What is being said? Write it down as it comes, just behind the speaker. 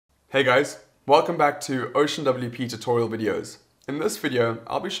Hey guys, welcome back to OceanWP tutorial videos. In this video,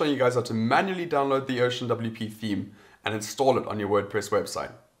 I'll be showing you guys how to manually download the OceanWP theme and install it on your WordPress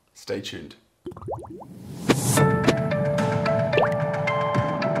website. Stay tuned.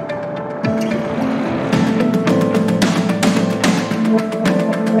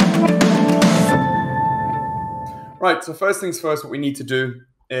 Right, so first things first, what we need to do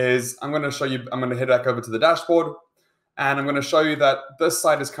is I'm going to head back over to the dashboard. And I'm going to show you that this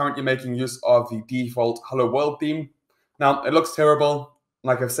site is currently making use of the default Hello World theme. Now, it looks terrible,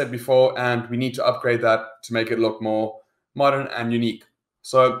 like I've said before, and we need to upgrade that to make it look more modern and unique.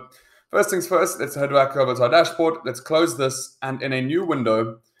 So first things first, let's head back over to our dashboard. Let's close this, and in a new window,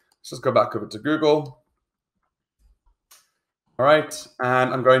 let's just go back over to Google. All right,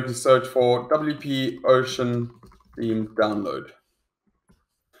 and I'm going to search for WP Ocean theme download.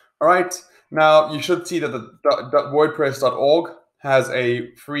 All right. Now, you should see that the WordPress.org has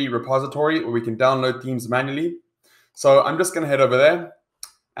a free repository where we can download themes manually. So I'm just going to head over there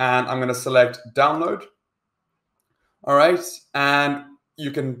and I'm going to select download. All right. And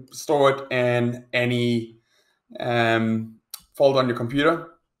you can store it in any folder on your computer.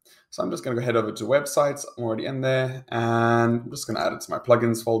 So I'm just going to go head over to websites. I'm already in there and I'm just going to add it to my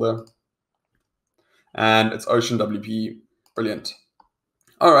plugins folder. And it's OceanWP. Brilliant.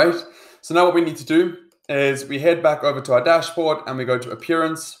 All right. So now what we need to do is we head back over to our dashboard and we go to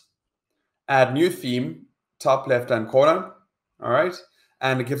Appearance, Add New Theme, top left-hand corner, all right?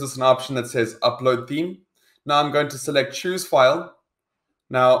 And it gives us an option that says Upload Theme. Now I'm going to select Choose File.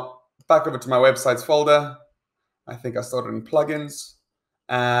 Now back over to my websites folder. I think I started in Plugins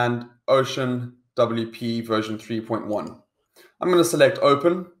and OceanWP version 3.1. I'm going to select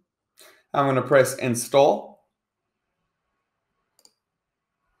Open. I'm going to press Install.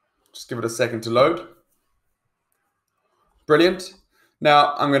 Just give it a second to load. Brilliant.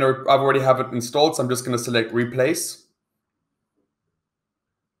 Now I've already have it installed, so I'm just going to select Replace.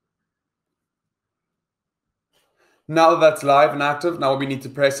 Now that that's live and active, now what we need to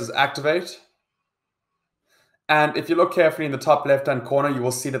press is Activate. And if you look carefully in the top left-hand corner, you will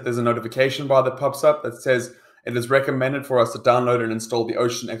see that there's a notification bar that pops up that says it is recommended for us to download and install the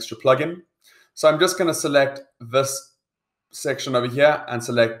Ocean Extra plugin. So I'm just going to select this section over here and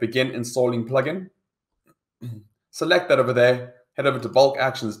select Begin Installing Plugin. Select that over there, head over to Bulk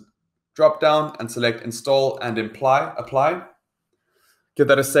Actions drop down and select Install and Apply. Give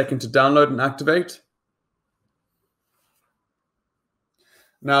that a second to download and activate.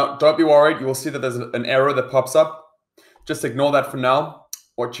 Now, don't be worried. You will see that there's an error that pops up. Just ignore that for now.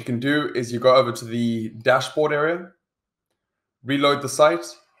 What you can do is you go over to the dashboard area, reload the site,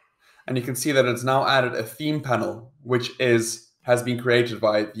 and you can see that it's now added a theme panel, which has been created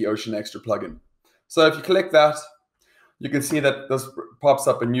by the Ocean Extra plugin. So if you click that, you can see that this pops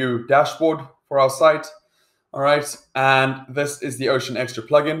up a new dashboard for our site. All right, and this is the Ocean Extra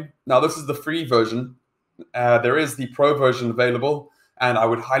plugin. Now this is the free version. There is the pro version available, and I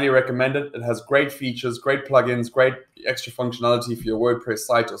would highly recommend it. It has great features, great plugins, great extra functionality for your WordPress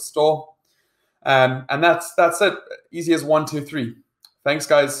site or store. And that's it. Easy as 1, 2, 3. Thanks,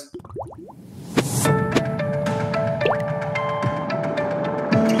 guys.